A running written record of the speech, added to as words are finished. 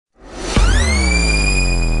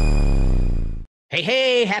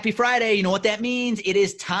Hey, happy Friday. You know what that means? It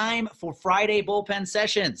is time for Friday Bullpen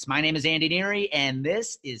Sessions. My name is Andy Neary, and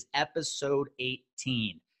this is episode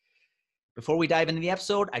 18. Before we dive into the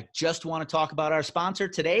episode, I just want to talk about our sponsor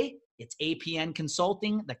today. It's APN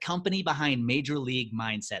Consulting, the company behind Major League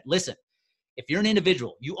Mindset. Listen, if you're an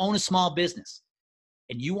individual, you own a small business,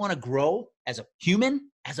 and you want to grow as a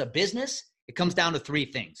human, as a business, it comes down to three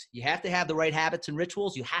things. You have to have the right habits and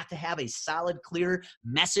rituals. You have to have a solid, clear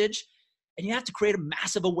message. And you have to create a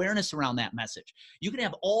massive awareness around that message. You can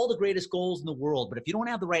have all the greatest goals in the world, but if you don't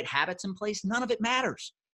have the right habits in place, none of it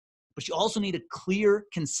matters. But you also need a clear,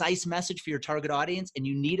 concise message for your target audience, and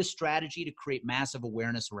you need a strategy to create massive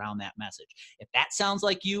awareness around that message. If that sounds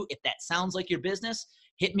like you, if that sounds like your business,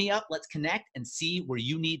 hit me up. Let's connect and see where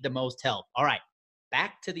you need the most help. All right,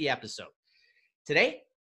 back to the episode. Today,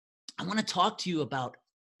 I want to talk to you about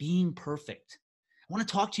being perfect. I want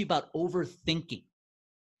to talk to you about overthinking.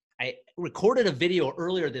 I recorded a video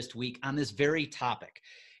earlier this week on this very topic.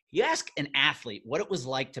 You ask an athlete what it was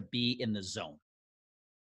like to be in the zone.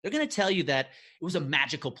 They're going to tell you that it was a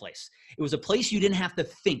magical place. It was a place you didn't have to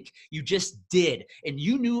think. You just did. And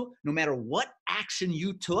you knew no matter what action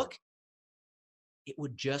you took, it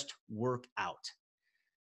would just work out.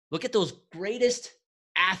 Look at those greatest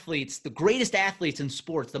athletes, the greatest athletes in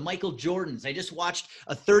sports, the Michael Jordans. I just watched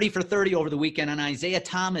a 30 for 30 over the weekend on Isaiah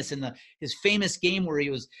Thomas in his famous game where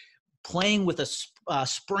he was playing with a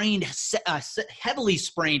heavily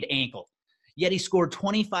sprained ankle, yet he scored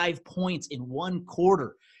 25 points in one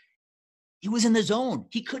quarter. He was in the zone.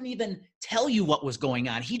 He couldn't even tell you what was going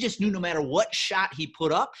on. He just knew no matter what shot he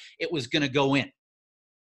put up, it was going to go in.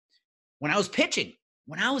 When I was pitching,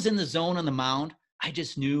 when I was in the zone on the mound, I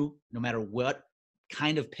just knew no matter what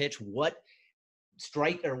kind of pitch, what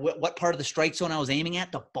strike or what part of the strike zone I was aiming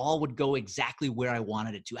at, the ball would go exactly where I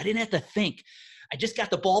wanted it to. I didn't have to think. I just got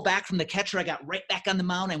the ball back from the catcher. I got right back on the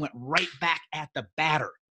mound. I went right back at the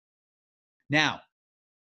batter. Now,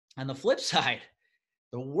 on the flip side,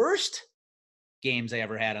 the worst games I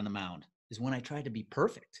ever had on the mound is when I tried to be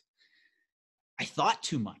perfect. I thought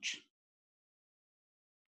too much.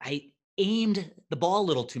 I aimed the ball a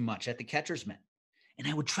little too much at the catcher's mitt, and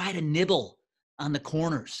I would try to nibble on the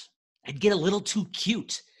corners. I'd get a little too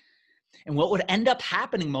cute. And what would end up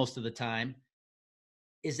happening most of the time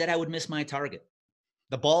is that I would miss my target.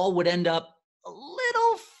 The ball would end up a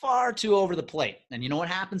little far too over the plate. And you know what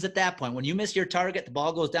happens at that point? When you miss your target, the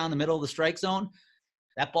ball goes down the middle of the strike zone.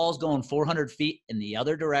 That ball's going 400 feet in the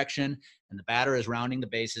other direction, and the batter is rounding the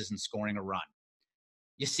bases and scoring a run.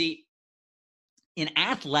 You see, in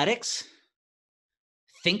athletics,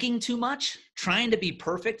 thinking too much, trying to be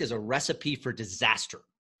perfect is a recipe for disaster.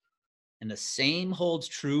 And the same holds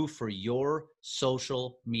true for your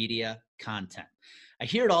social media content. I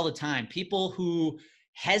hear it all the time. People who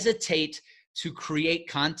hesitate to create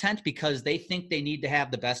content because they think they need to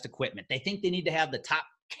have the best equipment. They think they need to have the top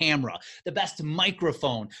camera, the best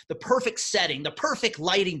microphone, the perfect setting, the perfect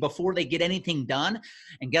lighting before they get anything done.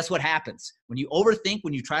 And guess what happens? When you overthink,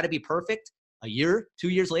 when you try to be perfect, a year, 2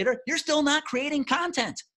 years later, you're still not creating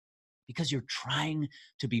content because you're trying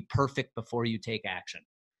to be perfect before you take action.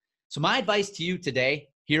 So my advice to you today,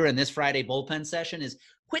 here in this Friday bullpen session, is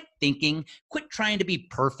quit thinking, quit trying to be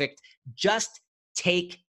perfect, just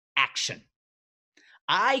take action.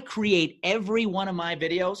 I create every one of my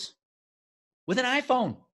videos with an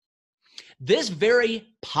iPhone. This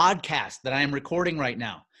very podcast that I am recording right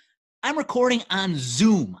now, I'm recording on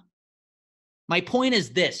Zoom. My point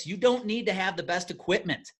is this: you don't need to have the best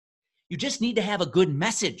equipment. You just need to have a good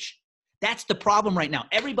message. That's the problem right now.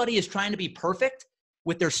 Everybody is trying to be perfect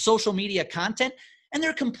with their social media content, and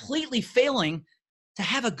they're completely failing to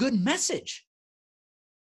have a good message.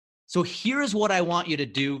 So here's what I want you to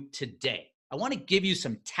do today. I want to give you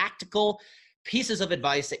some tactical pieces of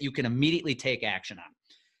advice that you can immediately take action on.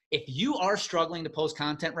 If you are struggling to post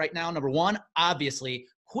content right now, number one, obviously,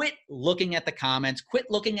 quit looking at the comments, quit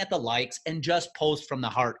looking at the likes, and just post from the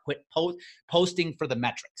heart. Quit posting for the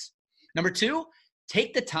metrics. Number two,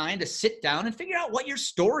 take the time to sit down and figure out what your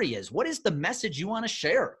story is. What is the message you want to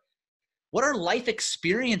share? What are life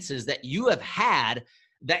experiences that you have had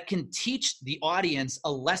that can teach the audience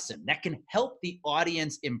a lesson, that can help the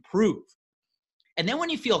audience improve? And then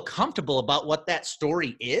when you feel comfortable about what that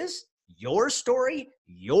story is, your story,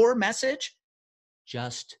 your message,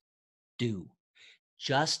 just do.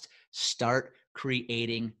 Just start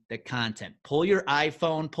creating the content. Pull your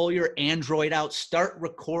iPhone, pull your Android out, start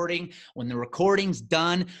recording. When the recording's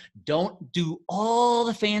done, don't do all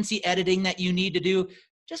the fancy editing that you need to do.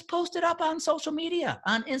 Just post it up on social media,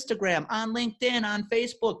 on Instagram, on LinkedIn, on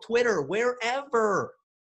Facebook, Twitter, wherever.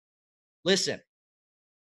 Listen,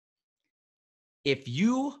 If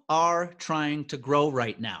you are trying to grow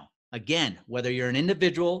right now, again, whether you're an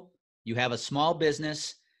individual, you have a small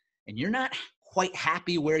business, and you're not quite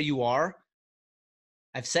happy where you are,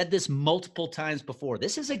 I've said this multiple times before.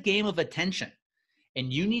 This is a game of attention,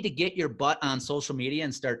 and you need to get your butt on social media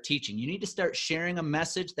and start teaching. You need to start sharing a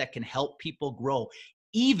message that can help people grow,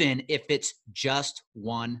 even if it's just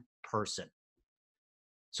one person.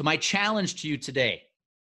 So my challenge to you today,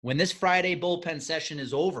 when this Friday bullpen session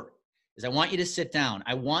is over, is I want you to sit down.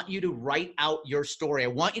 I want you to write out your story. I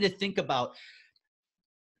want you to think about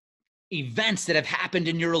events that have happened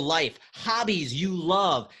in your life, hobbies you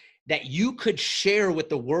love that you could share with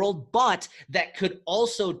the world, but that could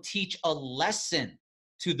also teach a lesson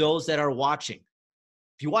to those that are watching.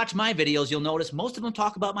 If you watch my videos, you'll notice most of them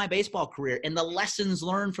talk about my baseball career and the lessons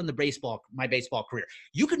learned from my baseball career.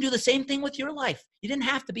 You can do the same thing with your life. You didn't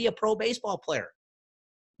have to be a pro baseball player.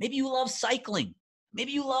 Maybe you love cycling.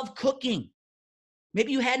 Maybe you love cooking.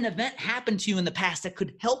 Maybe you had an event happen to you in the past that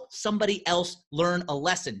could help somebody else learn a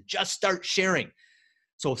lesson. Just start sharing.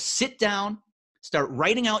 So sit down, start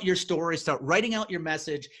writing out your story, start writing out your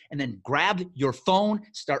message, and then grab your phone,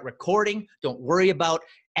 start recording. Don't worry about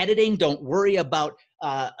editing. Don't worry about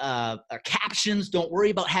captions. Don't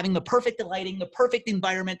worry about having the perfect lighting, the perfect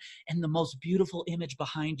environment, and the most beautiful image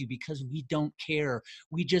behind you, because we don't care.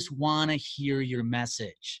 We just want to hear your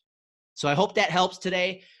message. So I hope that helps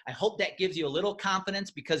today. I hope that gives you a little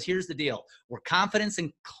confidence, because here's the deal. Where confidence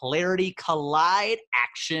and clarity collide,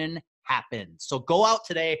 action happens. So go out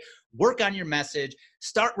today, work on your message,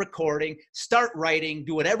 start recording, start writing,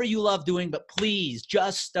 do whatever you love doing, but please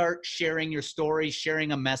just start sharing your story,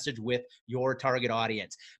 sharing a message with your target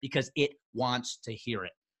audience, because it wants to hear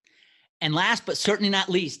it. And last but certainly not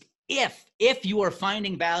least, if you are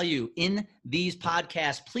finding value in these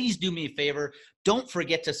podcasts, please do me a favor. Don't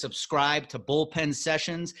forget to subscribe to Bullpen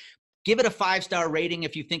Sessions. Give it a 5-star rating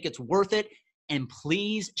if you think it's worth it. And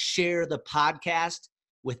please share the podcast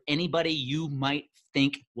with anybody you might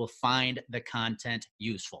think will find the content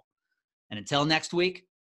useful. And until next week,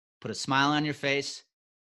 put a smile on your face,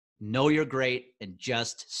 know you're great, and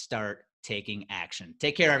just start taking action.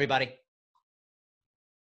 Take care, everybody.